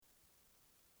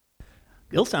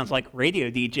Bill sounds like radio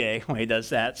DJ when he does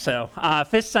that. So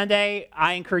Fifth Sunday,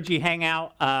 I encourage you to hang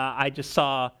out. I just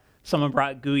saw someone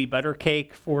brought gooey butter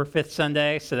cake for Fifth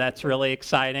Sunday, so that's really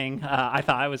exciting. I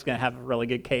thought I was going to have a really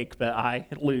good cake, but I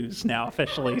lose now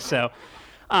officially. So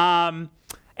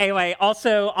anyway,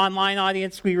 also online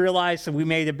audience, we realized that we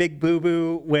made a big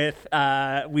boo-boo with,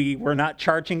 we were not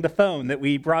charging the phone that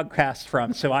we broadcast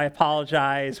from. So I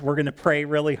apologize. We're going to pray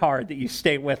really hard that you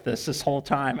stay with us this whole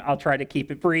time. I'll try to keep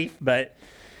it brief, but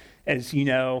as you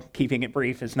know, keeping it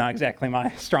brief is not exactly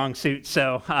my strong suit.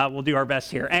 So we'll do our best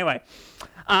here. Anyway,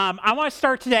 I want to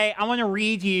start today. I want to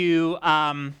read you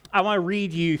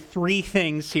three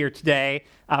things here today.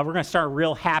 We're going to start a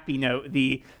real happy note.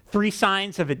 The 3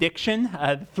 signs of addiction,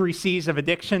 the 3 C's of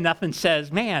addiction. Nothing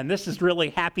says, man, this is really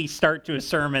happy start to a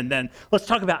sermon. Then let's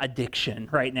talk about addiction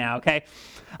right now, okay?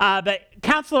 But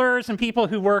counselors and people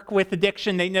who work with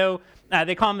addiction, they know,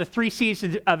 they call them the 3 C's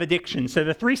of addiction. So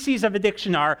the 3 C's of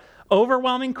addiction are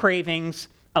overwhelming cravings,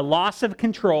 a loss of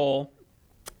control,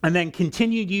 and then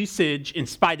continued usage in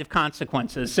spite of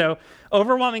consequences. So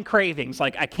overwhelming cravings,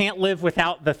 like I can't live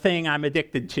without the thing I'm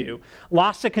addicted to.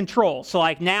 Loss of control. So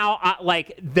like now,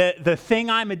 the thing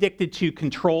I'm addicted to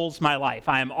controls my life.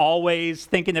 I am always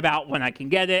thinking about when I can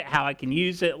get it, how I can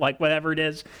use it, like whatever it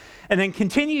is. And then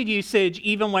continued usage,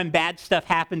 even when bad stuff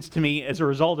happens to me as a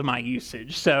result of my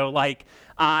usage. So like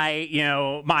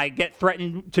I get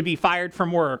threatened to be fired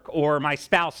from work, or my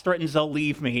spouse threatens they'll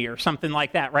leave me, or something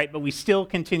like that, right? But we still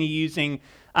continue using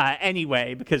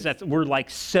anyway because we're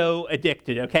like so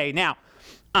addicted. Okay, now,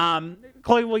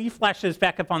 Chloe, will you flash this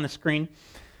back up on the screen?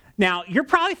 Now, you're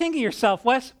probably thinking to yourself,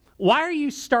 Wes, why are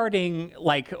you starting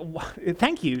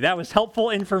thank you, that was helpful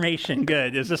information,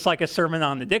 good. Is this like a sermon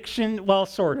on addiction? Well,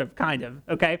 sort of, kind of,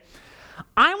 okay?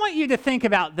 I want you to think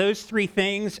about those 3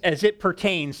 things as it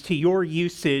pertains to your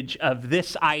usage of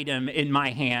this item in my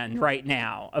hand right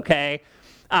now, okay?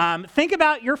 Think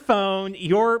about your phone,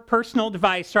 your personal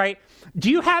device, right?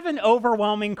 Do you have an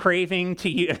overwhelming craving to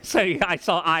use? So I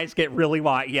saw eyes get really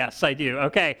wide. Yes, I do.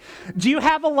 Okay. Do you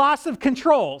have a loss of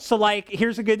control? So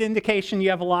here's a good indication you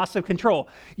have a loss of control.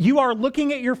 You are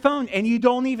looking at your phone and you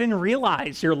don't even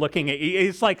realize you're looking at it.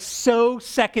 It's like so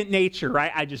second nature,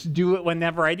 right? I just do it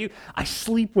whenever I do. I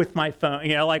sleep with my phone,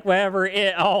 whatever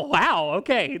it, oh, wow.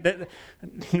 Okay. That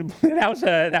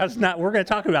was not, we're going to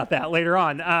talk about that later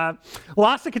on.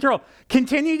 Loss of control,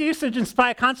 continued usage in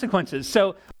spite of consequences.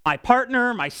 So my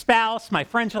partner, my spouse, my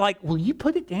friends are like, will you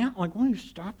put it down? Like, will you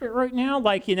stop it right now?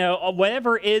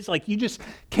 Whatever it is, you just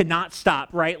cannot stop,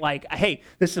 right? Hey,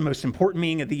 this is the most important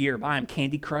meeting of the year, but I'm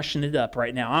Candy Crushing it up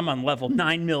right now. I'm on level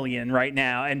 9 million right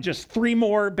now, and just 3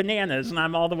 more bananas, and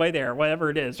I'm all the way there,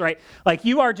 whatever it is, right?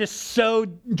 You are just so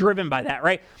driven by that,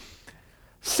 right?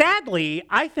 Sadly,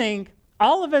 I think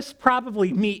all of us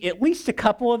probably meet at least a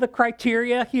couple of the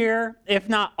criteria here, if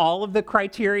not all of the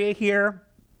criteria here.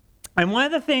 And one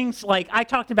of the things, I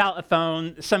talked about a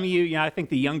phone. Some of you, I think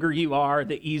the younger you are,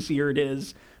 the easier it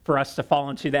is for us to fall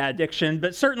into that addiction.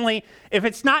 But certainly, if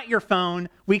it's not your phone,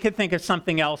 we could think of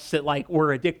something else that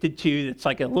we're addicted to that's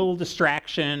a little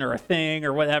distraction or a thing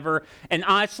or whatever. And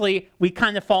honestly, we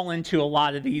kind of fall into a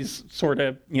lot of these sort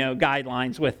of,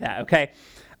 guidelines with that, okay?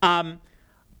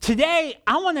 Today,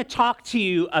 I want to talk to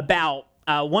you about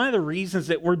one of the reasons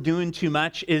that we're doing too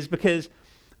much is because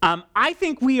I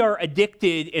think we are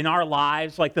addicted in our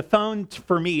lives. The phone,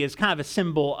 for me, is kind of a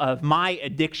symbol of my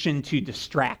addiction to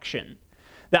distraction.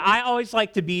 That I always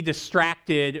like to be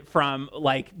distracted from,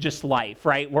 just life,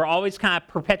 right? We're always kind of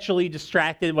perpetually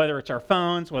distracted, whether it's our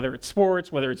phones, whether it's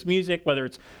sports, whether it's music, whether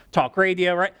it's talk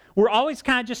radio, right? We're always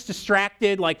kind of just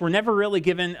distracted, we're never really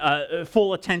given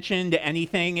full attention to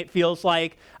anything, it feels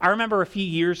like. I remember a few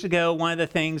years ago, one of the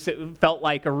things that felt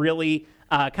like a really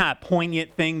kind of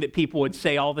poignant thing that people would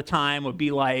say all the time would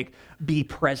be be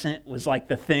present was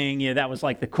the thing. That was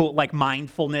the cool,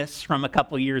 mindfulness from a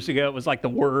couple of years ago. It was the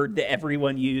word that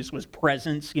everyone used was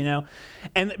presence,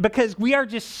 And because we are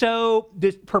just so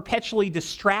perpetually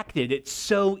distracted, it's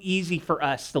so easy for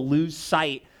us to lose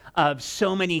sight of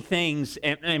so many things,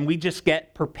 and we just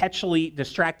get perpetually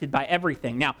distracted by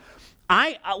everything. Now,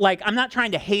 I'm not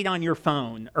trying to hate on your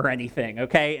phone or anything,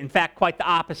 okay? In fact, quite the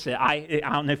opposite. I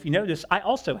don't know if you noticed, I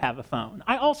also have a phone.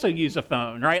 I also use a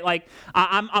phone, right?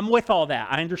 I'm with all that.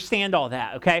 I understand all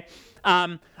that, okay?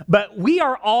 But we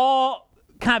are all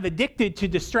kind of addicted to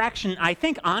distraction. I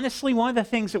think, honestly, one of the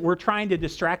things that we're trying to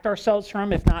distract ourselves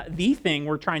from, if not the thing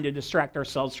we're trying to distract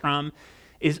ourselves from,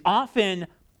 is often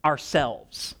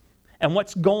ourselves and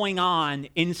what's going on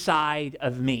inside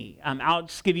of me. I'll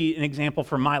just give you an example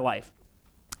from my life.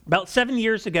 About 7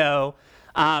 years ago,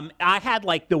 I had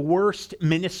like the worst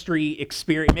ministry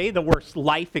experience, maybe the worst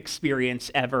life experience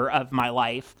ever of my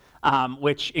life,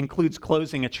 which includes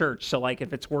closing a church. So like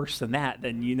if it's worse than that,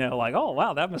 then like, oh,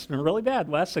 wow, that must have been really bad,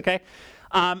 Wes, okay?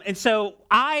 And so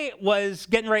I was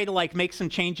getting ready to like make some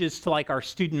changes to like our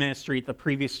student ministry at the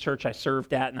previous church I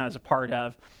served at and I was a part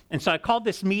of. And so I called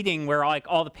this meeting where like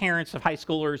all the parents of high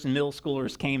schoolers and middle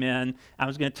schoolers came in. I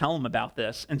was going to tell them about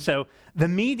this. And so the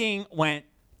meeting went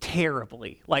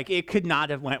terribly. Like it could not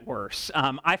have went worse.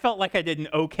 I felt like I did an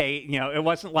okay, it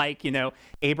wasn't like,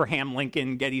 Abraham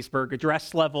Lincoln Gettysburg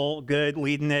Address level good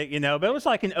leading it, but it was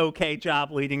like an okay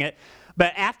job leading it.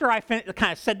 But after I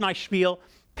kind of said my spiel,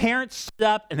 parents stood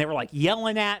up and they were like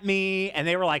yelling at me and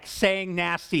they were like saying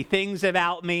nasty things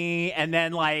about me. And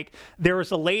then like there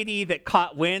was a lady that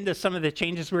caught wind of some of the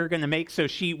changes we were going to make. So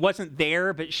she wasn't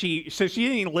there, but she didn't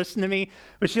even listen to me,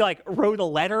 but she like wrote a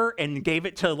letter and gave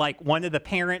it to like one of the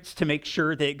parents to make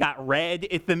sure that it got read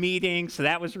at the meeting. So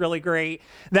that was really great.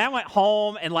 Then I went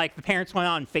home and like the parents went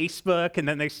on Facebook and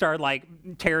then they started like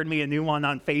tearing me a new one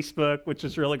on Facebook, which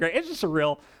was really great. It's just a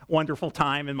real wonderful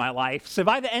time in my life. So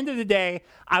by the end of the day,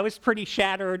 I was pretty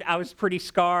shattered. I was pretty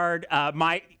scarred.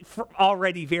 My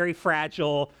already very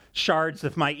fragile shards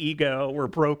of my ego were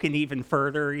broken even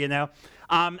further,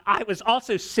 I was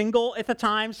also single at the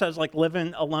time, so I was like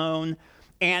living alone.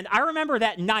 And I remember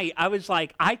that night, I was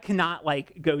like, I cannot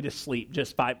like go to sleep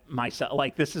just by myself.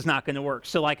 Like, this is not going to work.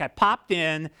 So like I popped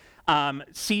in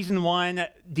season 1,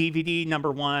 DVD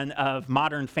number 1 of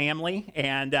Modern Family.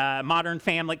 And Modern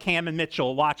Family, Cam and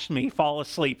Mitchell watched me fall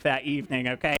asleep that evening,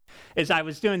 okay, as I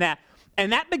was doing that.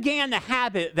 And that began the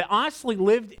habit that honestly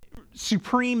lived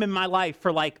supreme in my life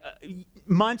for like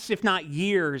months, if not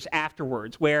years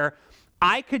afterwards, where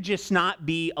I could just not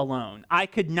be alone. I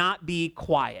could not be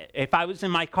quiet. If I was in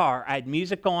my car, I had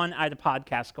music going, I had a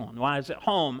podcast going. When I was at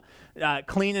home,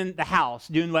 cleaning the house,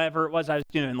 doing whatever it was I was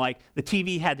doing, like the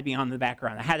TV had to be on in the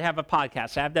background. I had to have a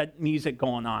podcast. I had that music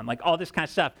going on, like all this kind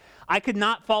of stuff. I could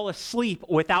not fall asleep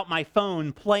without my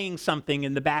phone playing something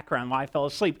in the background while I fell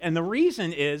asleep. And the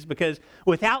reason is because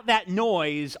without that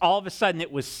noise, all of a sudden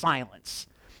it was silence.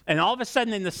 And all of a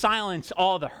sudden in the silence,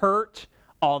 all the hurt,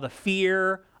 all the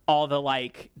fear, all the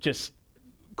like just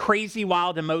crazy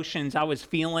wild emotions I was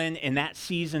feeling in that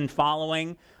season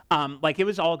following, like it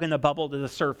was all going to bubble to the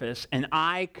surface and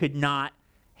I could not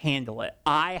handle it.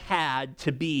 I had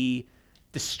to be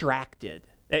distracted.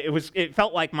 It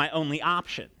felt like my only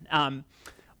option.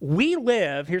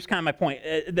 Here's kind of my point,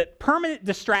 that permanent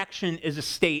distraction is a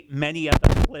state many of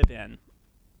us live in.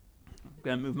 I'm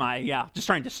going to move just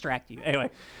trying to distract you. Anyway,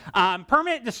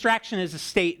 permanent distraction is a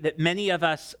state that many of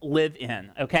us live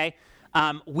in, okay?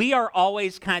 We are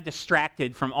always kind of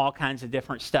distracted from all kinds of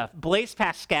different stuff. Blaise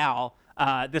Pascal,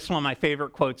 this is one of my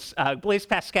favorite quotes. Blaise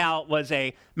Pascal was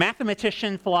a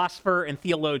mathematician, philosopher, and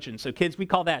theologian. So kids, we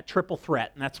call that triple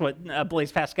threat, and that's what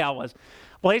Blaise Pascal was.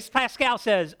 Blaise Pascal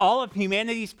says, all of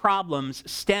humanity's problems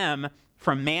stem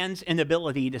from man's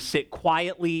inability to sit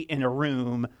quietly in a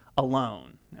room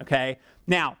alone, okay?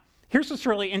 Now, here's what's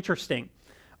really interesting.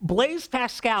 Blaise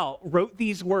Pascal wrote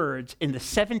these words in the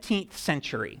 17th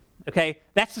century, okay?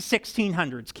 That's the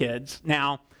 1600s, kids.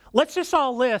 Now, let's just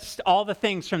all list all the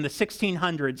things from the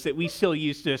 1600s that we still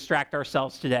use to distract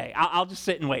ourselves today. I'll just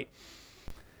sit and wait.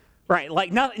 Right,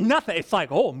 like nothing. It's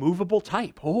like, oh, movable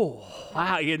type. Oh,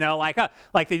 wow,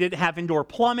 like they didn't have indoor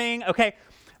plumbing, okay?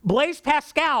 Blaise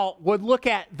Pascal would look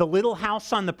at the Little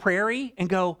House on the Prairie and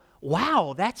go,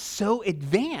 wow, that's so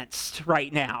advanced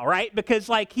right now, right? Because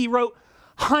like he wrote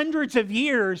hundreds of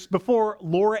years before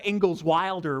Laura Ingalls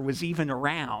Wilder was even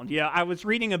around. I was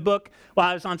reading a book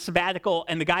while I was on sabbatical,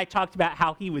 and the guy talked about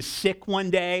how he was sick one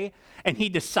day, and he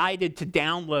decided to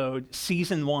download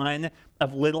season 1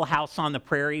 of Little House on the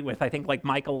Prairie with, I think, like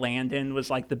Michael Landon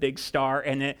was like the big star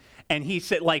in it. And he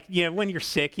said, like, when you're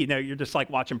sick, you're just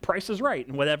like watching Price is Right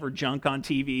and whatever junk on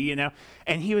TV,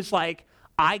 And he was like,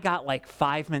 I got like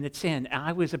 5 minutes in, and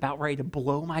I was about ready to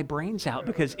blow my brains out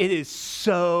because it is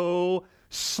so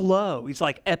slow. He's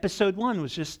like, episode 1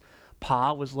 was just,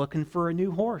 Pa was looking for a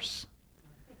new horse.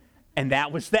 And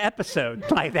that was the episode.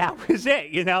 Like, that was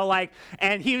it,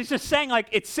 and he was just saying, like,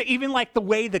 it's even like the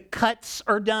way the cuts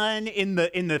are done in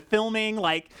the filming,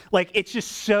 like it's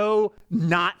just so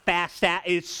not fast,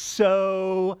 it's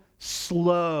so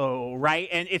slow, right?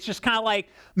 And it's just kind of like,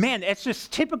 man, it's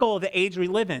just typical of the age we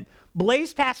live in.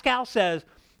 Blaise Pascal says,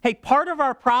 hey, part of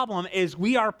our problem is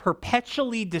we are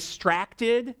perpetually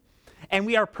distracted, and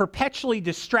we are perpetually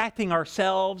distracting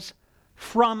ourselves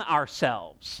from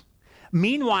ourselves.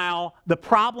 Meanwhile, the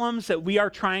problems that we are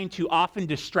trying to often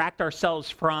distract ourselves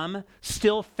from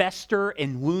still fester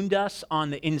and wound us on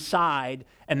the inside,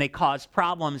 and they cause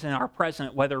problems in our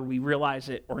present, whether we realize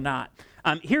it or not.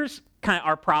 Here's kind of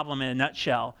our problem in a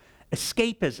nutshell: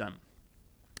 escapism.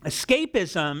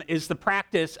 Escapism is the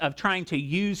practice of trying to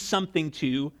use something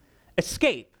to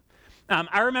escape.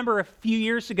 I remember a few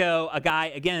years ago, a guy,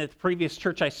 again, at the previous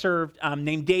church I served,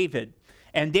 named David.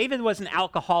 And David was an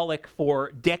alcoholic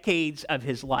for decades of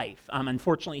his life.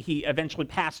 Unfortunately, he eventually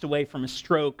passed away from a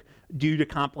stroke due to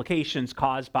complications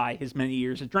caused by his many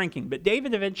years of drinking. But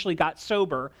David eventually got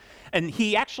sober, and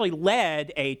he actually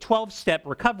led a 12-step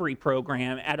recovery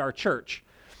program at our church.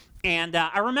 And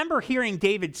I remember hearing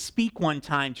David speak one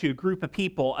time to a group of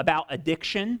people about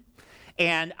addiction.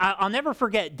 And I'll never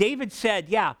forget, David said,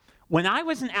 yeah, when I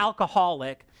was an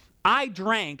alcoholic, I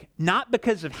drank not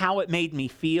because of how it made me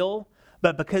feel,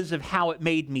 but because of how it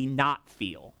made me not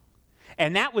feel.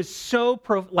 And that was so,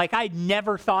 like, I'd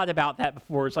never thought about that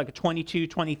before. It's like a 22,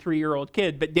 23-year-old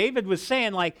kid. But David was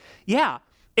saying, like, yeah,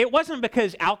 it wasn't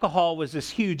because alcohol was this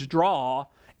huge draw.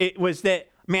 It was that,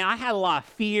 man, I had a lot of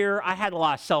fear. I had a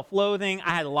lot of self-loathing.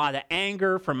 I had a lot of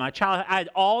anger from my childhood. I had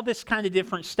all this kind of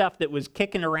different stuff that was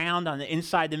kicking around on the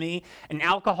inside of me. And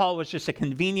alcohol was just a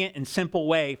convenient and simple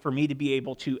way for me to be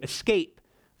able to escape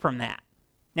from that.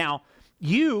 Now,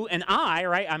 you and I,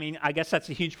 right? I mean, I guess that's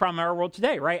a huge problem in our world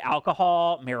today, right?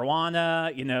 Alcohol,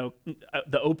 marijuana,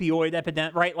 the opioid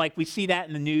epidemic, right? Like, we see that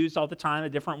in the news all the time,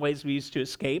 the different ways we use to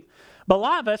escape. But a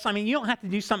lot of us, I mean, you don't have to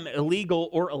do something illegal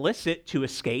or illicit to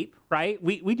escape, right?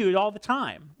 We do it all the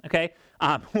time, okay?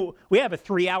 We have a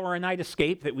 3-hour-a-night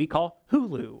escape that we call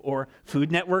Hulu or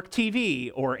Food Network TV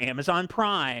or Amazon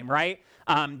Prime, right?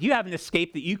 You have an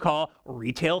escape that you call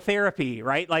retail therapy,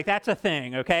 right? Like, that's a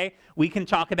thing, okay? We can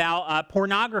talk about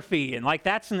pornography, and like,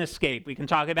 that's an escape. We can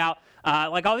talk about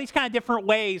like all these kind of different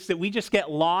ways that we just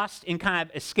get lost in kind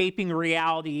of escaping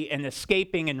reality and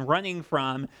escaping and running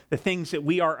from the things that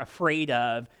we are afraid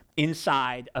of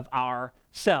inside of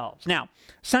ourselves. Now,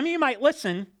 some of you might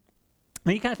listen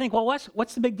and you kind of think, well,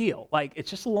 what's the big deal? Like, it's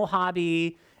just a little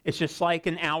hobby. It's just like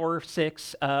an hour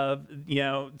 6 of,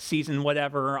 season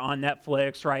whatever on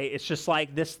Netflix, right? It's just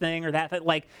like this thing or that thing.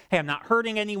 Like, hey, I'm not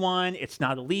hurting anyone. It's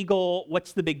not illegal.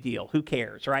 What's the big deal? Who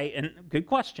cares, right? And good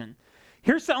question.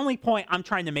 Here's the only point I'm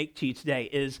trying to make to you today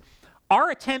is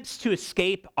our attempts to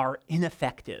escape are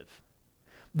ineffective.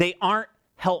 They aren't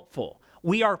helpful.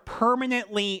 We are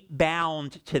permanently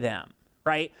bound to them.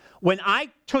 Right? When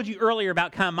I told you earlier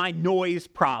about kind of my noise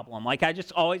problem, like I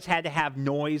just always had to have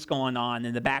noise going on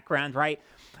in the background, right?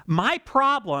 My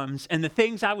problems and the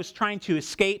things I was trying to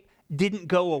escape didn't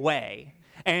go away.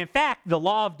 And in fact, the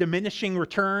law of diminishing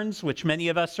returns, which many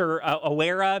of us are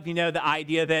aware of, the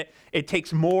idea that it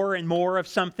takes more and more of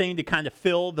something to kind of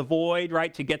fill the void,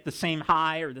 right? To get the same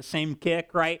high or the same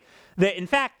kick, right? That in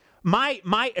fact, my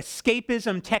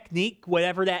escapism technique,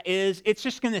 whatever that is, it's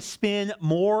just going to spin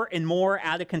more and more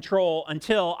out of control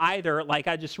until either, like,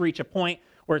 I just reach a point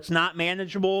where it's not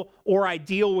manageable, or I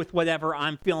deal with whatever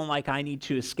I'm feeling like I need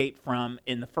to escape from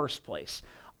in the first place.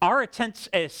 Our attempts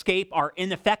at escape are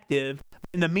ineffective.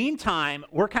 In the meantime,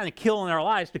 we're kind of killing our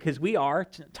lives because we are,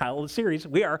 title of the series,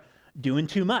 we are doing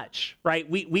too much, right?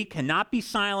 We cannot be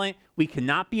silent. We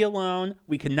cannot be alone.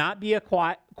 We cannot be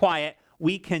quiet.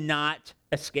 We cannot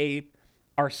escape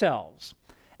ourselves.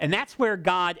 And that's where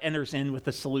God enters in with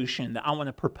the solution that I want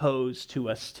to propose to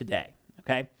us today,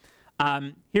 okay?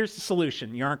 Here's the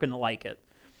solution. You aren't going to like it.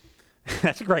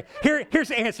 That's great. Here's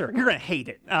the answer. You're going to hate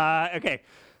it. Okay.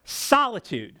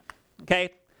 Solitude, okay?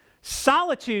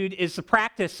 Solitude is the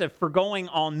practice of forgoing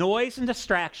all noise and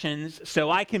distractions so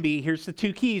I can be, here's the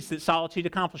 2 keys that solitude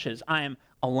accomplishes. I am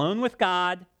alone with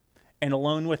God and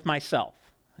alone with myself,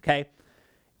 okay?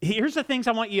 Here's the things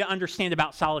I want you to understand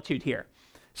about solitude here.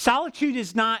 Solitude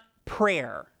is not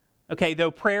prayer, okay, though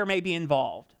prayer may be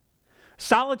involved.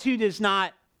 Solitude is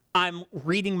not I'm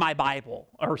reading my Bible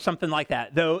or something like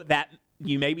that, though that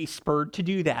you may be spurred to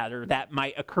do that or that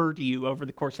might occur to you over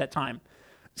the course of that time.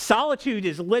 Solitude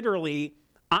is literally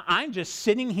I'm just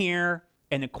sitting here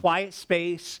in a quiet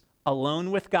space,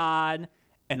 alone with God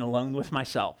and alone with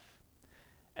myself.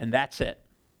 And that's it.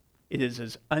 It is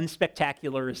as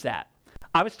unspectacular as that.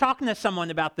 I was talking to someone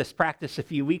about this practice a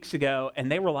few weeks ago, and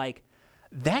they were like,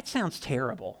 that sounds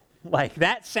terrible. Like,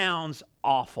 that sounds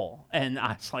awful. And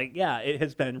I was like, yeah, it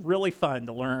has been really fun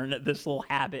to learn this little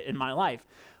habit in my life.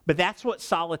 But that's what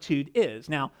solitude is.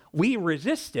 Now, we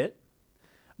resist it.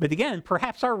 But again,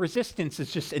 perhaps our resistance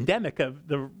is just endemic of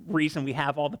the reason we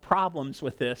have all the problems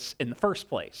with this in the first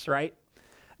place, right?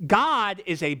 God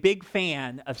is a big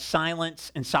fan of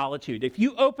silence and solitude. If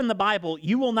you open the Bible,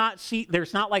 you will not see,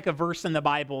 there's not like a verse in the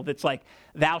Bible that's like,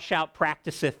 thou shalt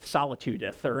practiceth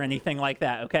solitudeth or anything like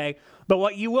that, okay? But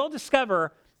what you will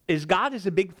discover is God is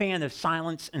a big fan of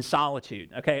silence and solitude,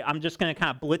 okay? I'm just going to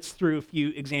kind of blitz through a few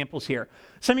examples here.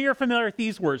 Some of you are familiar with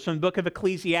these words from the book of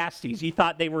Ecclesiastes. You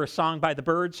thought they were a song by the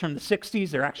Byrds from the 60s.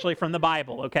 They're actually from the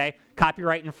Bible, okay?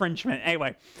 Copyright infringement.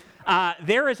 Anyway.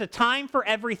 There is a time for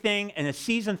everything and a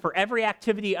season for every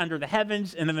activity under the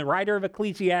heavens. And then the writer of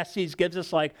Ecclesiastes gives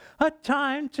us like a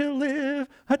time to live,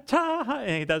 a time.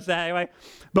 And he does that anyway.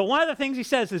 But one of the things he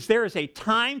says is there is a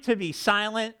time to be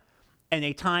silent and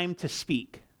a time to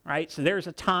speak, right? So there's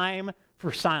a time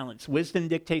for silence. Wisdom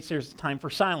dictates there's a time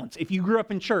for silence. If you grew up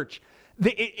in church,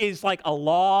 it is like a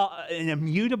law, an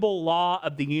immutable law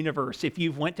of the universe. If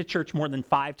you've went to church more than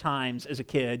 5 times as a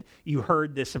kid, you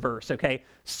heard this verse, okay?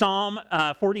 Psalm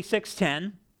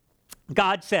 46:10,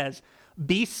 God says,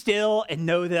 be still and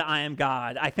know that I am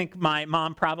God. I think my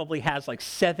mom probably has like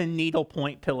 7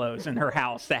 needlepoint pillows in her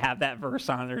house that have that verse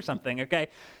on it or something, okay?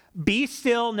 Be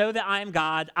still, know that I am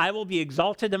God. I will be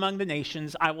exalted among the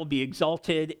nations. I will be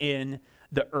exalted in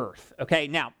the earth. Okay,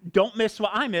 now don't miss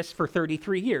what I missed for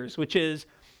 33 years, which is,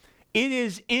 it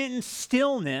is in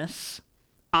stillness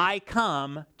I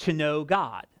come to know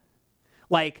God.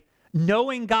 Like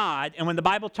knowing God, and when the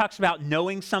Bible talks about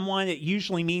knowing someone, it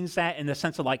usually means that in the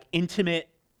sense of like intimate,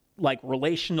 like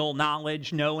relational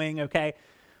knowledge, knowing, okay?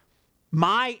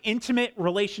 My intimate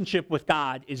relationship with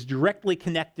God is directly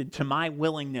connected to my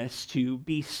willingness to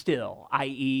be still,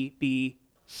 i.e. be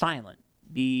silent,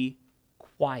 be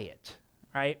quiet.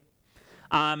 Right?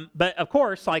 But of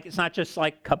course, like it's not just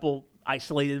like a couple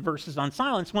isolated verses on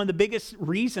silence. One of the biggest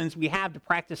reasons we have to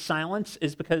practice silence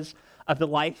is because of the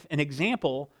life and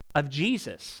example of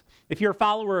Jesus. If you're a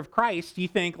follower of Christ, you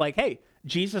think like, hey,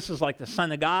 Jesus is like the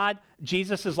Son of God.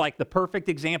 Jesus is like the perfect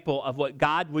example of what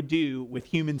God would do with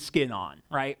human skin on,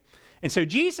 right? And so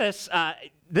Jesus,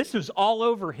 this was all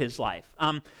over his life.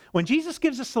 When Jesus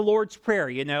gives us the Lord's Prayer,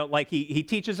 you know, like he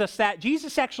teaches us that,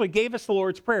 Jesus actually gave us the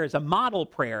Lord's Prayer as a model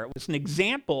prayer. It was an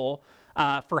example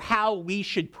for how we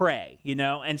should pray, you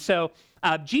know. And so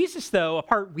Jesus, though, a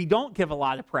part we don't give a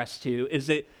lot of press to is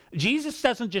that Jesus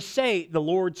doesn't just say the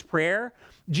Lord's Prayer.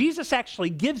 Jesus actually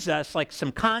gives us like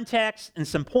some context and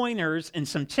some pointers and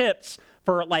some tips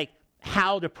for like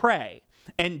how to pray.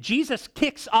 And Jesus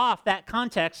kicks off that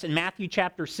context in Matthew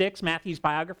chapter 6, Matthew's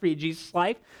biography of Jesus'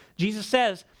 life. Jesus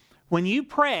says, when you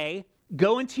pray,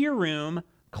 go into your room,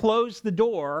 close the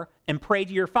door, and pray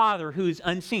to your Father who is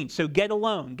unseen. So get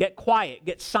alone, get quiet,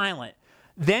 get silent.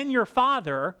 Then your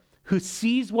Father, who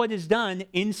sees what is done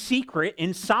in secret,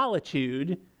 in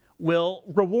solitude, will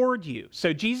reward you.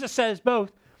 So Jesus says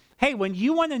both, hey, when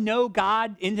you want to know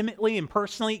God intimately and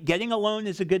personally, getting alone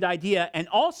is a good idea. And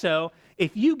also,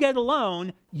 if you get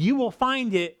alone, you will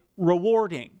find it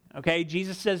rewarding. Okay,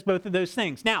 Jesus says both of those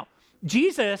things. Now,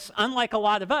 Jesus, unlike a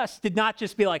lot of us, did not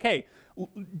just be like, hey,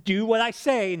 do what I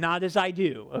say, not as I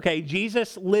do. Okay,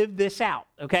 Jesus lived this out.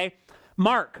 Okay,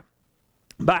 Mark,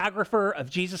 biographer of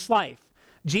Jesus' life.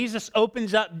 Jesus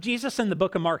opens up, Jesus in the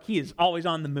book of Mark, he is always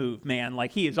on the move, man.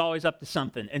 Like he is always up to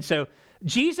something. And so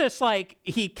Jesus, like,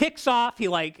 he kicks off, he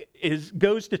like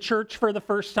goes to church for the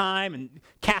first time and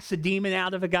casts a demon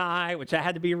out of a guy, which that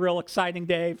had to be a real exciting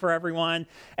day for everyone.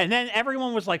 And then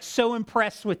everyone was like so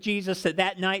impressed with Jesus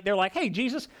that night they're like, hey,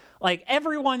 Jesus, like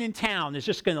everyone in town is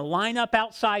just going to line up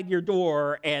outside your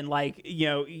door and like, you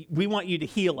know, we want you to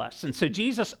heal us. And so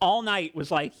Jesus all night was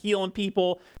like healing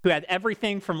people who had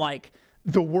everything from like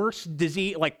the worst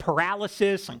disease, like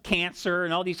paralysis and cancer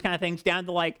and all these kind of things, down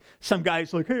to like some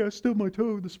guys like, hey, I stubbed my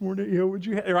toe this morning. You know, would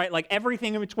you, right? Like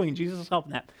everything in between. Jesus is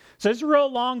helping that. So it's a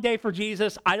real long day for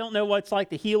Jesus. I don't know what it's like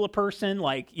to heal a person.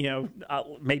 Like, you know,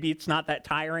 maybe it's not that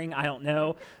tiring. I don't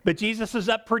know. But Jesus is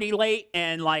up pretty late.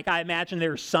 And like, I imagine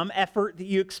there's some effort that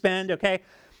you expend. Okay.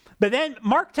 But then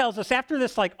Mark tells us after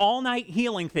this like all night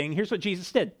healing thing, here's what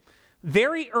Jesus did.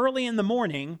 Very early in the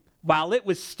morning, while it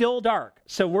was still dark,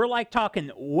 so we're like talking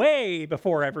way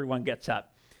before everyone gets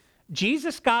up,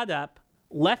 Jesus got up,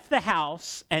 left the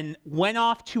house, and went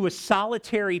off to a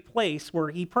solitary place where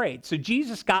he prayed. So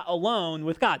Jesus got alone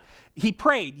with God. He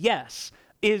prayed, yes.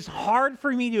 It is hard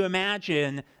for me to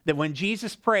imagine that when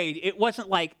Jesus prayed, it wasn't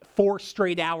like 4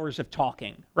 straight hours of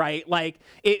talking, right? Like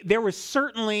there was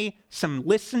certainly some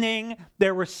listening.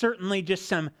 There was certainly just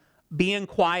some being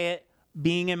quiet,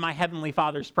 being in my heavenly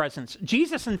Father's presence.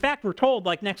 Jesus, in fact, we're told,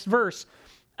 like next verse,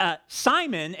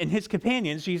 Simon and his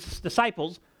companions, Jesus'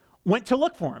 disciples, went to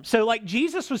look for him. So like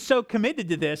Jesus was so committed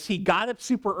to this, he got up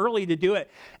super early to do it,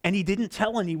 and he didn't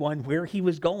tell anyone where he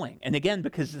was going. And again,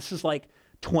 because this is like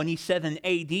 27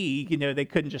 AD, they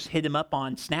couldn't just hit him up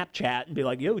on Snapchat and be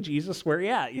like, yo, Jesus, where you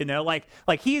at?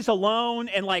 Like he's alone.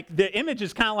 And like the image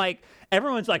is kind of like,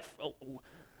 everyone's like, oh,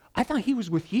 I thought he was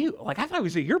with you. Like, I thought he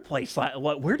was at your place. Like,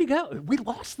 where'd he go? We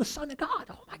lost the Son of God.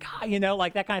 Oh my God,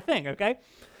 like that kind of thing. Okay.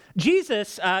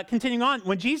 Jesus, continuing on,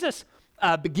 when Jesus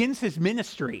begins his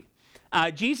ministry,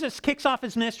 Jesus kicks off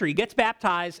his ministry, gets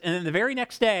baptized, and then the very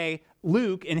next day,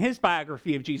 Luke, in his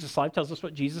biography of Jesus' life, tells us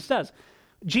what Jesus does.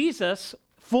 Jesus,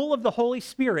 full of the Holy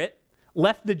Spirit,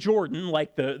 left the Jordan,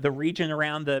 like the region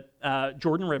around the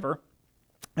Jordan River,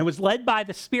 and was led by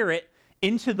the Spirit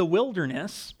into the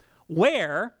wilderness,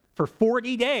 where for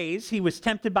 40 days he was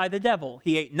tempted by the devil.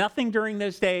 He ate nothing during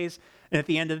those days, and at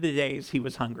the end of the days, he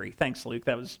was hungry. Thanks, Luke.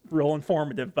 That was real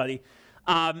informative, buddy.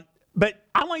 But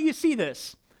I want you to see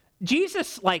this.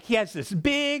 Jesus, he has this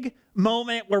big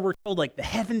moment where we're told, the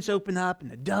heavens open up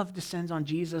and the dove descends on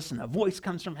Jesus and a voice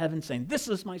comes from heaven saying, this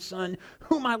is my son,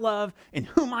 whom I love and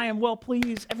whom I am well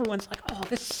pleased. Everyone's like, oh,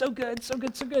 this is so good, so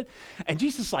good, so good. And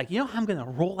Jesus is like, I'm going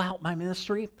to roll out my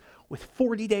ministry with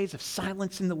 40 days of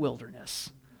silence in the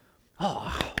wilderness.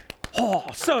 Oh,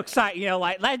 so exciting.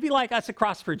 That'd be like us at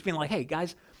Crossbridge being like, hey,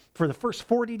 guys, for the first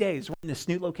 40 days, we're in this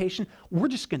new location. We're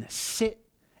just going to sit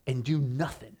and do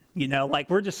nothing. It's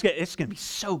going to be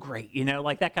so great,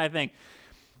 like that kind of thing.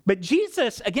 But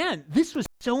Jesus, again, this was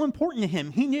so important to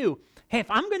him. He knew, hey,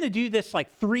 if I'm going to do this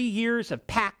 3 years of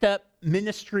packed up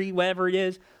ministry, whatever it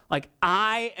is,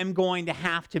 I am going to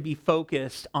have to be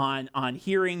focused on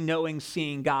hearing, knowing,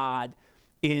 seeing God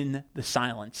in the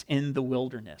silence, in the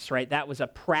wilderness, right? That was a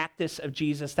practice of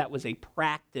Jesus. That was a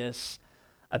practice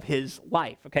of his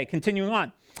life. Okay, continuing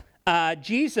on.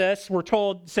 Jesus, we're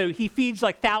told, so he feeds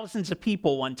thousands of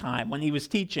people one time when he was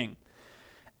teaching.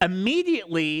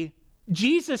 Immediately,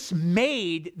 Jesus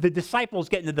made the disciples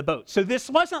get into the boat. So this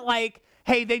wasn't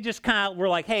hey, they just kind of were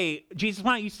like, hey, Jesus,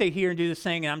 why don't you stay here and do this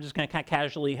thing, and I'm just going to kind of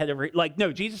casually head over.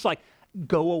 No, Jesus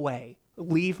go away.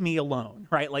 Leave me alone,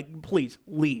 right? Please,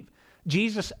 leave.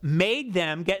 Jesus made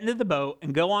them get into the boat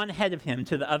and go on ahead of him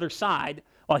to the other side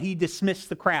while he dismissed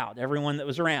the crowd, everyone that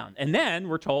was around. And then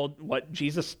we're told what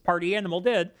Jesus' party animal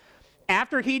did.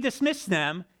 After he dismissed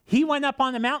them, he went up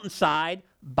on the mountainside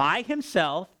by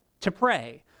himself to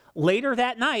pray. Later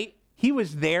that night, he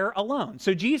was there alone.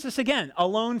 So Jesus, again,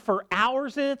 alone for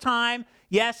hours at a time.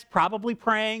 Yes, probably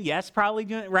praying. Yes, probably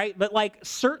doing it right. But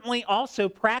certainly also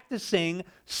practicing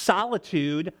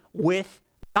solitude with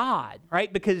God,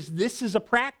 right? Because this is a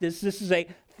practice. This is a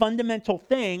fundamental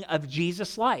thing of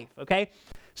Jesus' life, okay?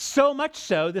 So much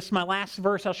so, this is my last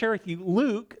verse I'll share with you.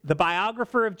 Luke, the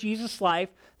biographer of Jesus' life,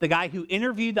 the guy who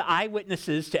interviewed the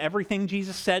eyewitnesses to everything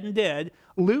Jesus said and did,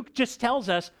 Luke just tells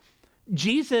us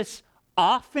Jesus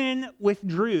often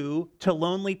withdrew to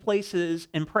lonely places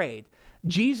and prayed.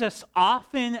 Jesus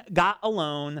often got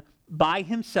alone by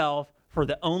himself for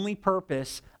the only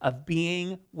purpose of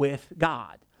being with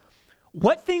God.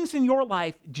 What things in your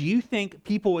life do you think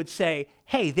people would say,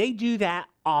 hey, they do that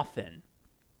often,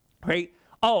 right?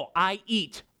 Oh, I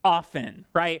eat often,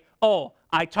 right? Oh,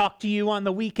 I talk to you on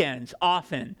the weekends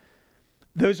often.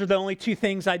 Those are the only two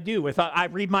things I do. I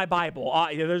read my Bible.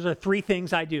 Those are 3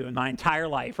 things I do in my entire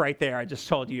life right there. I just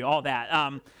told you all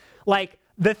that.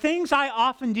 The things I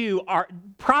often do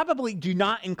probably do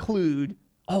not include,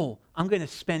 oh, I'm going to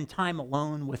spend time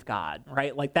alone with God,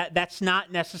 right? That's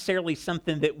not necessarily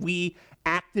something that we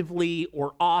actively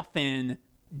or often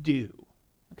do,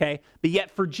 okay? But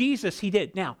yet for Jesus, he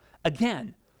did. Now,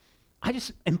 again, I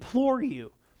just implore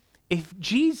you, if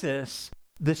Jesus,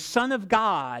 the Son of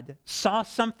God, saw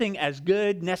something as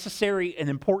good, necessary, and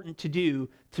important to do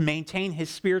to maintain his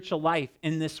spiritual life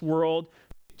in this world,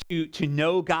 to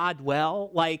know God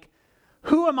well,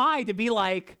 who am I to be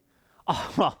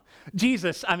oh, well,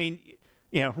 Jesus,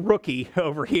 rookie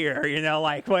over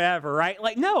here, whatever, right?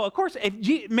 No, of course,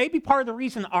 maybe part of the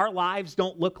reason our lives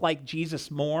don't look like Jesus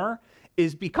more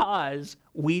is because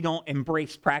we don't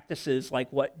embrace practices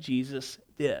like what Jesus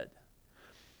did.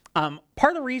 Part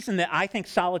of the reason that I think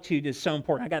solitude is so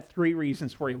important, I got 3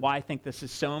 reasons for you why I think this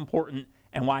is so important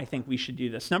and why I think we should do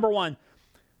this. Number 1,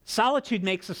 solitude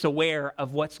makes us aware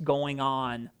of what's going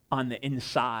on the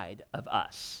inside of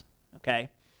us, okay?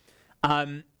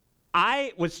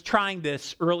 I was trying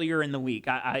this earlier in the week.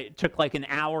 I took an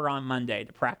hour on Monday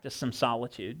to practice some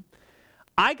solitude.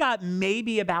 I got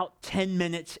maybe about 10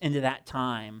 minutes into that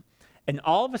time, and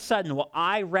all of a sudden, what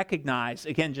I recognized,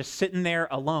 again, just sitting there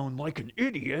alone like an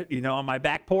idiot, on my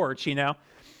back porch, I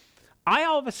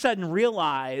all of a sudden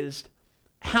realized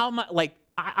how much,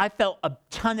 I felt a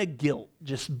ton of guilt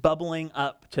just bubbling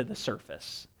up to the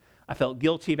surface. I felt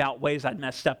guilty about ways I'd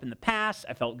messed up in the past.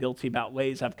 I felt guilty about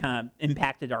ways I've kind of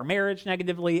impacted our marriage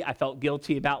negatively. I felt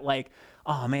guilty about like,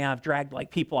 oh man, I've dragged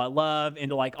like people I love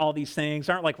into like all these things.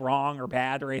 Aren't like wrong or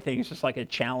bad or anything. It's just like a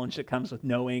challenge that comes with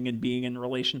knowing and being in a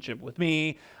relationship with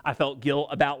me. I felt guilt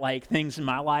about like things in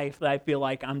my life that I feel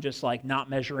like I'm just like not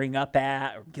measuring up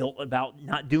at, or guilt about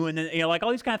not doing it, like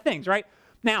all these kind of things, right?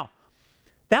 Now,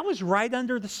 that was right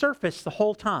under the surface the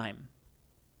whole time.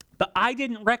 But I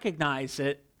didn't recognize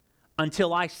it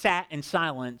until I sat in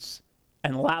silence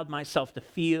and allowed myself to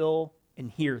feel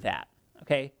and hear that,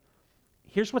 okay?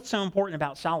 Here's what's so important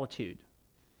about solitude.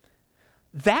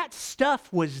 That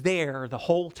stuff was there the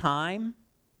whole time.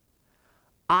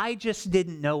 I just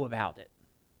didn't know about it,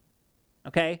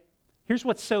 okay? Here's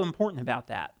what's so important about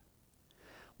that.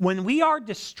 When we are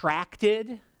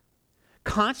distracted,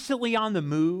 constantly on the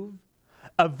move,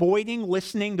 avoiding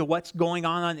listening to what's going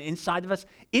on the inside of us,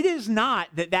 it is not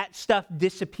that stuff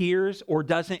disappears or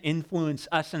doesn't influence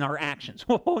us in our actions.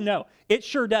 Oh, no, it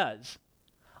sure does.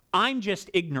 I'm just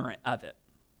ignorant of it.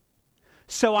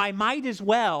 So I might as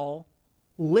well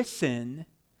listen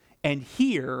and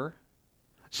hear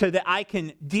so that I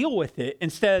can deal with it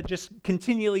instead of just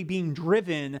continually being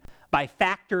driven by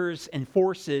factors and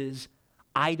forces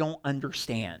I don't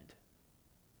understand.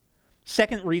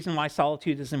 Second reason why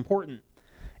solitude is important.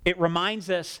 It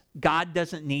reminds us God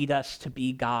doesn't need us to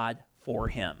be God for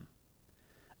him.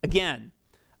 Again,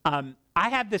 I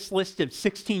have this list of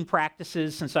 16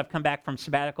 practices since I've come back from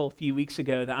sabbatical a few weeks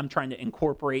ago that I'm trying to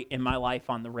incorporate in my life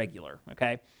on the regular,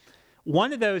 okay?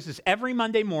 One of those is every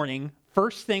Monday morning,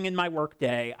 first thing in my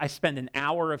workday, I spend an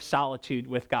hour of solitude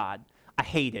with God. I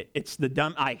hate it. It's the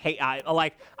dumb,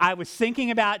 I was thinking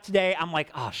about it today. I'm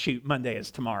like, oh, shoot, Monday is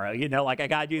tomorrow. I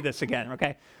got to do this again,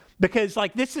 okay? Because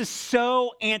this is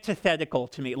so antithetical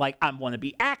to me. I want to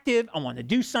be active. I want to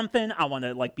do something. I want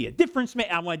to be a difference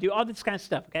maker. I want to do all this kind of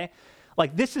stuff, okay?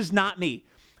 This is not me.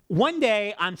 One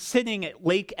day I'm sitting at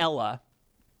Lake Ella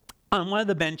on one of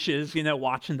the benches,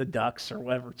 watching the ducks or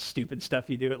whatever stupid stuff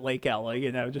you do at Lake Ella,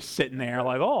 just sitting there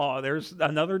oh, there's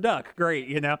another duck. Great,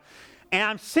 And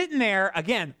I'm sitting there,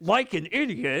 again, like an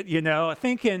idiot,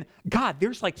 thinking, God,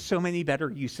 there's so many better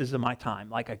uses of my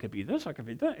time. I could be this, I could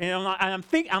be that. And I'm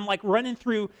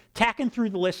tacking through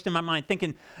the list in my mind,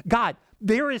 thinking, God,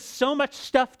 there is so much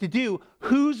stuff to do.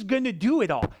 Who's going to do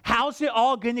it all? How's it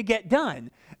all going to get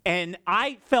done? And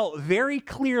I felt very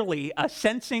clearly a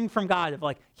sensing from God of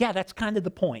yeah, that's kind of the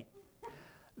point.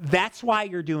 That's why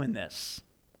you're doing this.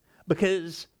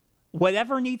 Because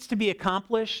whatever needs to be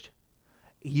accomplished,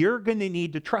 you're going to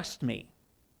need to trust me.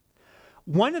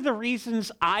 One of the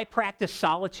reasons I practice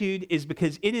solitude is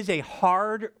because it is a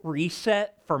hard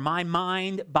reset for my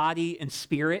mind, body, and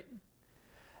spirit,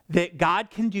 that God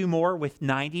can do more with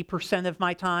 90% of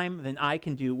my time than I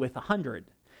can do with 100.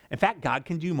 In fact, God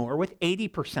can do more with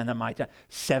 80% of my time,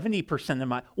 70% of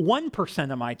my,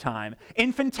 1% of my time,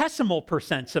 infinitesimal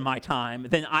percents of my time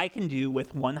than I can do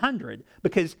with 100,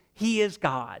 because he is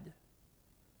God,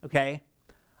 okay?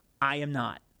 I am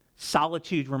not.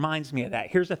 Solitude reminds me of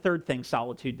that. Here's a third thing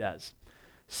solitude does.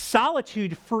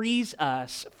 Solitude frees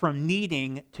us from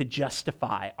needing to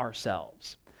justify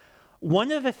ourselves.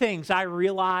 One of the things I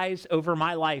realized over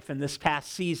my life in this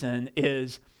past season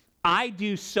is I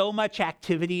do so much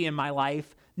activity in my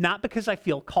life, not because I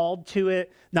feel called to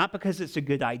it, not because it's a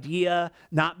good idea,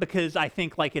 not because I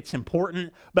think it's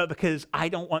important, but because I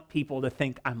don't want people to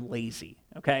think I'm lazy,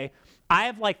 okay? I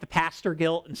have the pastor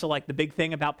guilt, and so the big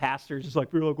thing about pastors is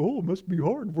we're oh, it must be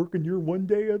hard working your one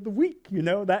day of the week,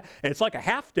 that, and it's a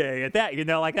half day at that,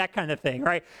 that kind of thing,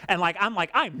 right? And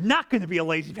I'm not going to be a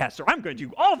lazy pastor. I'm going to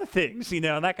do all the things,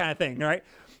 that kind of thing, right?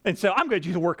 And so I'm going to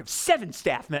do the work of 7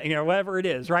 staff, whatever it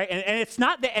is, right? And it's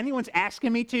not that anyone's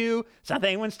asking me to. It's not that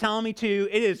anyone's telling me to.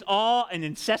 It is all an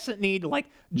incessant need to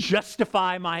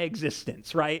justify my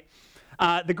existence, right?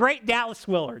 The great Dallas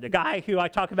Willard, a guy who I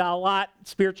talk about a lot,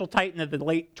 spiritual titan of the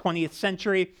late 20th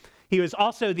century. He was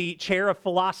also the chair of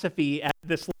philosophy at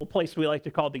this little place we like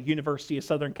to call the University of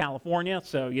Southern California.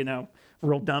 So,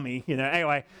 real dummy,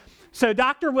 Anyway, so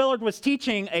Dr. Willard was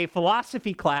teaching a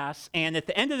philosophy class, and at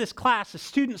the end of this class, a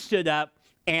student stood up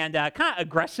and kind of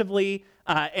aggressively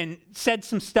and said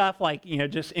some stuff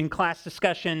just in class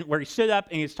discussion, where he stood up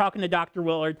and he was talking to Dr.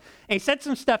 Willard, and he said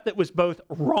some stuff that was both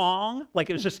wrong, it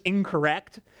was just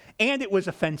incorrect, and it was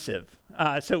offensive.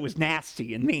 So it was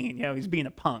nasty and mean, he's being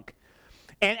a punk.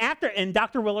 And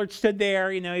Dr. Willard stood there,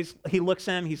 he looks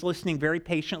at him, he's listening very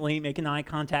patiently, making eye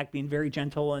contact, being very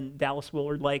gentle and Dallas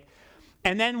Willard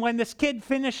And then when this kid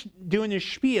finished doing his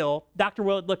spiel, Dr.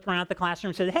 Willard looked around at the classroom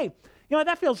and said, hey,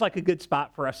 that feels like a good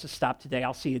spot for us to stop today.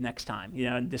 I'll see you next time,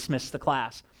 and dismiss the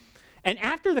class. And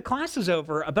after the class is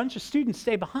over, a bunch of students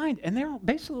stay behind, and they're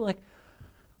basically like,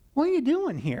 what are you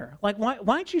doing here? Like, why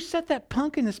don't you set that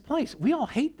punk in his place? We all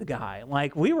hate the guy.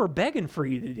 Like, we were begging for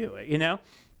you to do it, you know?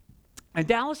 And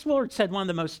Dallas Willard said one of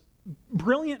the most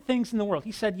brilliant things in the world.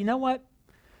 He said, you know what?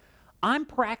 I'm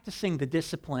practicing the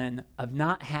discipline of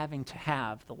not having to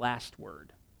have the last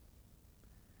word.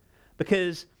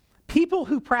 Because people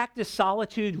who practice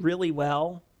solitude really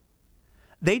well,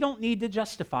 they don't need to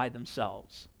justify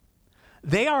themselves.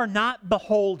 They are not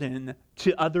beholden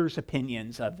to others'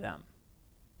 opinions of them.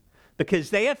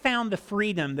 Because they have found the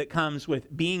freedom that comes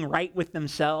with being right with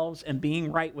themselves and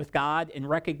being right with God, and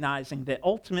recognizing that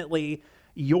ultimately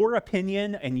your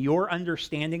opinion and your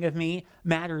understanding of me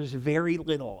matters very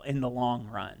little in the long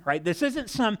run, right? This isn't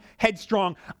some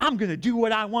headstrong, I'm going to do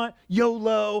what I want,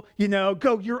 YOLO,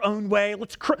 go your own way,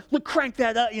 let's crank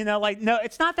that up, no,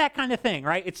 it's not that kind of thing,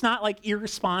 right? It's not like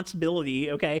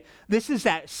irresponsibility, okay? This is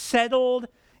that settled,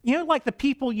 like the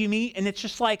people you meet, and it's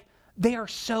just like, they are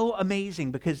so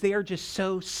amazing because they are just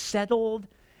so settled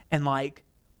and like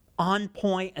on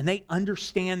point, and they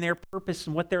understand their purpose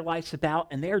and what their life's about,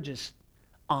 and they're just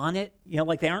on it,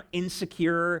 like they aren't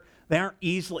insecure, they're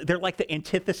like the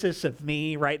antithesis of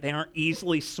me, right? They aren't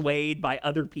easily swayed by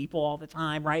other people all the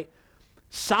time, right?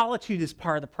 Solitude is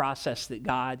part of the process that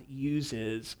God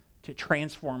uses to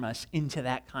transform us into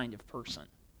that kind of person.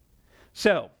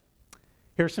 So,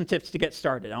 here's some tips to get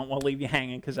started. I don't want to leave you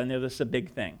hanging because I know this is a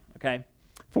big thing, okay?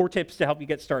 4 tips to help you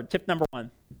get started. Tip number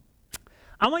 1,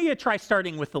 I want you to try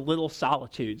starting with the little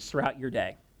solitudes throughout your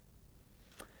day.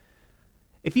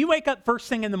 If you wake up first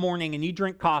thing in the morning and you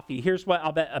drink coffee, here's what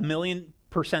I'll bet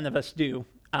 1,000,000% of us do.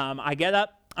 I get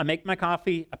up, I make my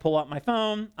coffee, I pull out my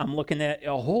phone, I'm looking at,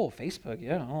 Facebook,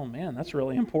 yeah, oh man, that's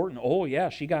really important. Oh yeah,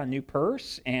 she got a new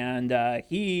purse, and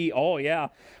oh yeah.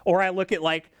 Or I look at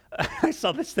I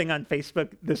saw this thing on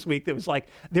Facebook this week that was like,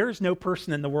 there's no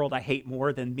person in the world I hate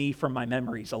more than me from my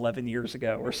memories 11 years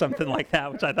ago, or something like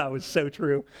that, which I thought was so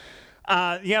true.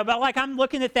 But I'm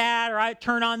looking at that, or I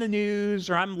turn on the news,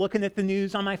 or I'm looking at the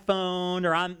news on my phone,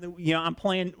 or I'm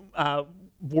playing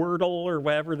Wordle or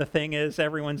whatever the thing is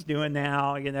everyone's doing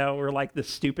now, or like the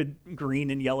stupid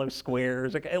green and yellow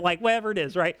squares, like whatever it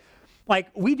is, right? Like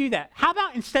we do that. How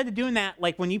about instead of doing that,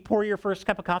 like when you pour your first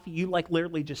cup of coffee, you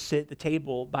literally just sit at the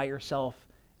table by yourself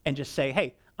and just say,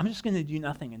 hey, I'm just going to do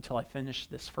nothing until I finish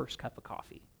this first cup of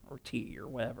coffee or tea or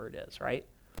whatever it is, right?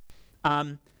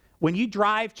 When you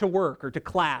drive to work or to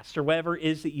class or whatever it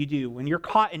is that you do, when you're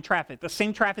caught in traffic, the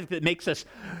same traffic that makes us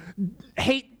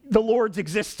hate the Lord's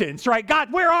existence, right?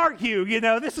 God, where are you?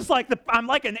 This is I'm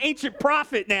like an ancient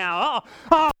prophet now.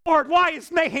 Oh, Lord, why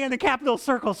is Mayhem in the capital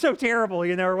circle so terrible,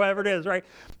 or whatever it is, right?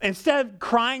 Instead of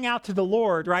crying out to the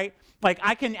Lord, right?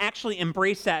 I can actually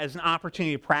embrace that as an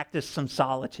opportunity to practice some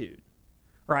solitude,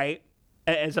 right?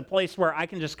 As a place where I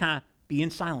can just kind of be in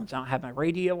silence. I don't have my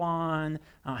radio on.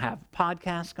 I don't have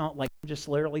podcasts going. I'm just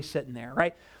literally sitting there,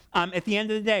 right? At the end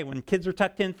of the day, when kids are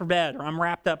tucked in for bed, or I'm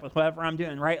wrapped up with whatever I'm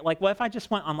doing, right? What if I just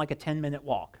went on a 10-minute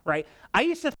walk, right? I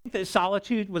used to think that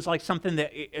solitude was something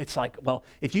that it's well,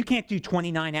 if you can't do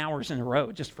 29 hours in a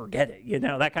row, just forget it,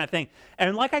 that kind of thing.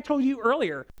 And like I told you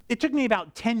earlier, it took me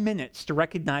about 10 minutes to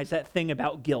recognize that thing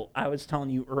about guilt I was telling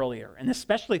you earlier. And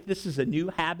especially if this is a new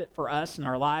habit for us in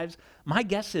our lives, my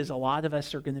guess is a lot of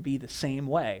us are going to be the same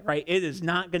way, right? It is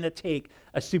not going to take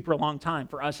a super long time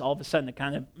for us all of a sudden to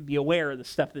kind of be aware of the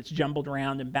stuff that's jumbled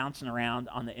around and bouncing around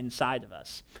on the inside of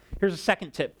us. Here's a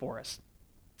second tip for us.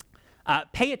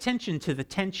 Pay attention to the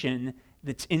tension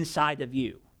that's inside of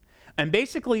you. And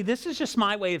basically, this is just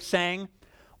my way of saying,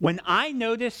 when I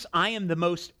notice I am the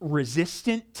most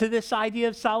resistant to this idea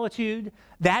of solitude,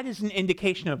 that is an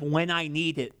indication of when I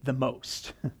need it the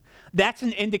most. That's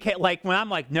an indicator, when I'm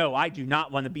no, I do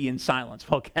not want to be in silence.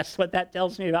 Well, guess what that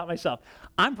tells me about myself?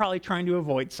 I'm probably trying to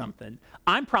avoid something.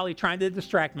 I'm probably trying to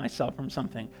distract myself from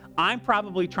something. I'm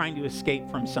probably trying to escape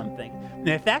from something. And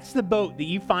if that's the boat that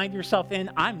you find yourself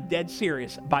in, I'm dead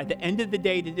serious. By the end of the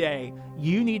day today,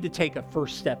 you need to take a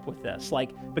first step with this.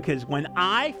 Because when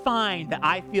I find that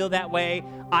I feel that way,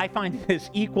 I find it is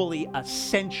equally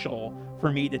essential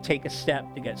for me to take a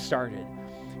step to get started.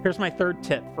 Here's my third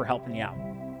tip for helping you out.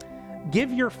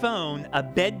 Give your phone a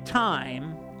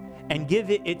bedtime and give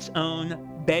it its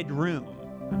own bedroom,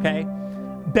 okay?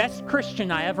 Best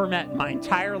Christian I ever met in my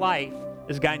entire life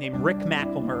is a guy named Rick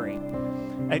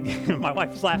McElmurray. My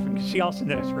wife is laughing because she also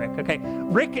knows Rick, okay?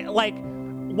 Rick,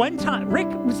 one time, Rick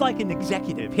was an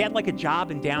executive. He had a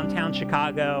job in downtown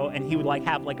Chicago, and he would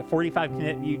have a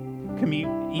 45-minute commute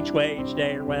each way, each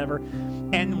day or whatever.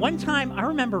 And one time I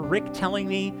remember Rick telling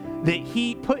me that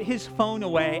he put his phone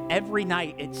away every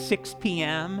night at 6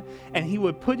 p.m. and he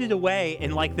would put it away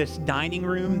in like this dining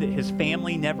room that his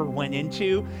family never went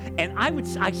into. And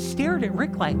I stared at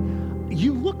Rick like,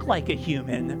 you look like a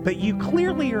human, but you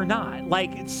clearly are not.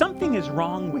 Like something is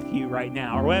wrong with you right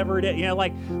now, or whatever it is. You know,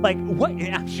 like what?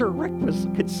 I'm sure Rick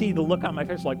could see the look on my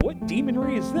face, like what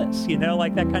demonry is this? You know,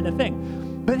 like that kind of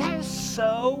thing. But that is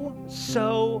so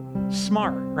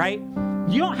smart, right?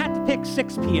 You don't have to pick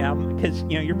 6 p.m. because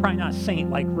you're probably not a saint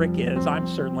like Rick is. I'm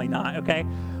certainly not. Okay.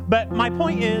 But my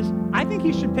point is, I think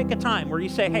you should pick a time where you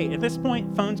say, hey, at this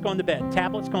point, phone's going to bed,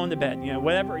 tablet's going to bed,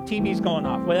 whatever, TV's going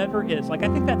off, whatever it is. Like, I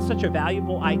think that's such a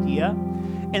valuable idea.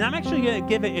 And I'm actually going to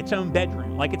give it its own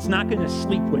bedroom. Like, it's not going to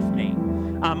sleep with me.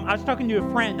 I was talking to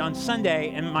a friend on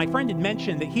Sunday, and my friend had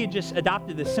mentioned that he had just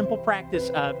adopted this simple practice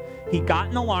of he got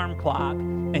an alarm clock,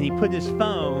 and he put his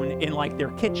phone in, like,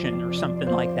 their kitchen or something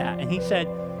like that. And he said,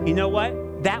 you know what?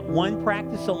 That one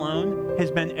practice alone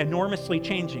has been enormously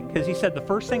changing, because he said the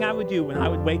first thing I would do when I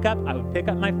would wake up, I would pick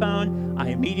up my phone, I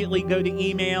immediately go to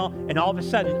email, and all of a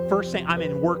sudden, first thing, I'm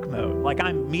in work mode. Like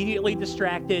I'm immediately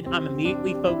distracted, I'm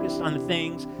immediately focused on the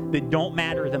things that don't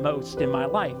matter the most in my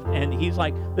life. And he's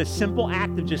like, the simple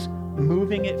act of just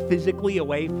moving it physically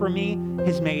away from me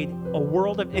has made a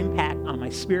world of impact on my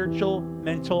spiritual,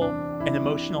 mental, and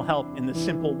emotional health in the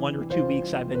simple 1 or 2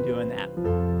 weeks I've been doing that.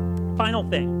 Final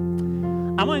thing.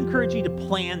 I want to encourage you to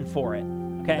plan for it,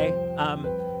 okay?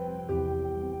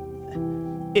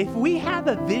 If we have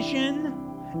a vision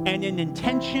and an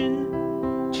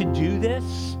intention to do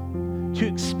this, to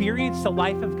experience the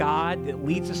life of God that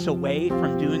leads us away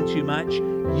from doing too much,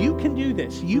 you can do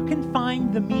this. You can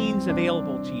find the means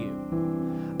available to you.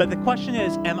 But the question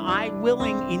is, am I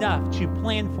willing enough to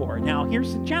plan for it? Now,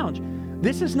 here's the challenge.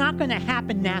 This is not going to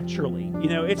happen naturally.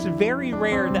 It's very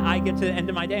rare that I get to the end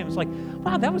of my day and it's like,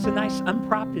 wow, that was a nice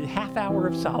unprompted half hour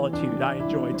of solitude I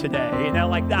enjoyed today.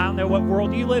 Like I don't know what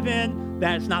world you live in.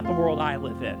 That is not the world I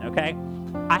live in, okay?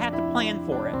 I have to plan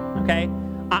for it, okay?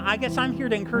 I guess I'm here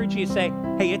to encourage you to say,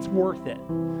 hey, it's worth it.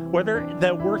 Whether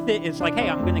the worth it is like, hey,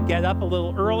 I'm going to get up a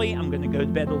little early, I'm going to go to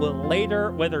bed a little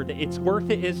later. Whether it's worth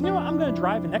it is, I'm going to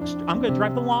drive I'm going to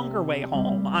drive the longer way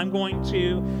home. I'm going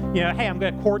to, hey, I'm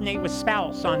going to coordinate with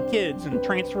spouse on kids and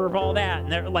transfer of all that.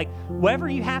 And they're like, whatever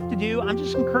you have to do, I'm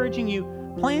just encouraging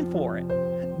you, plan for it.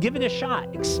 Give it a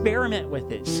shot. Experiment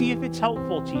with it. See if it's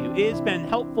helpful to you. It has been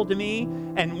helpful to me.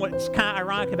 And what's kind of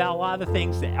ironic about a lot of the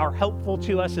things that are helpful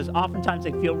to us is oftentimes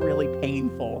they feel really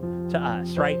painful to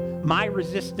us, right? My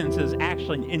resistance is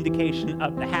actually an indication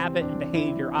of the habit and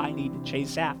behavior I need to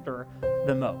chase after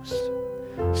the most.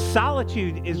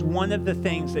 Solitude is one of the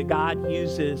things that God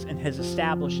uses and has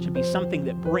established to be something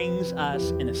that brings us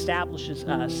and establishes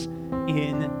us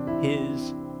in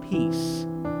His peace.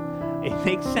 It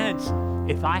makes sense.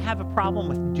 If I have a problem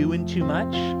with doing too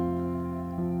much,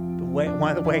 one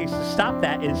of the ways to stop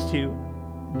that is to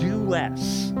do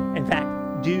less. In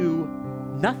fact, do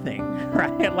nothing,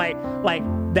 right? Like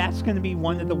that's going to be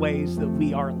one of the ways that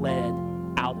we are led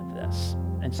out of this.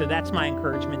 And so that's my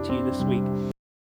encouragement to you this week.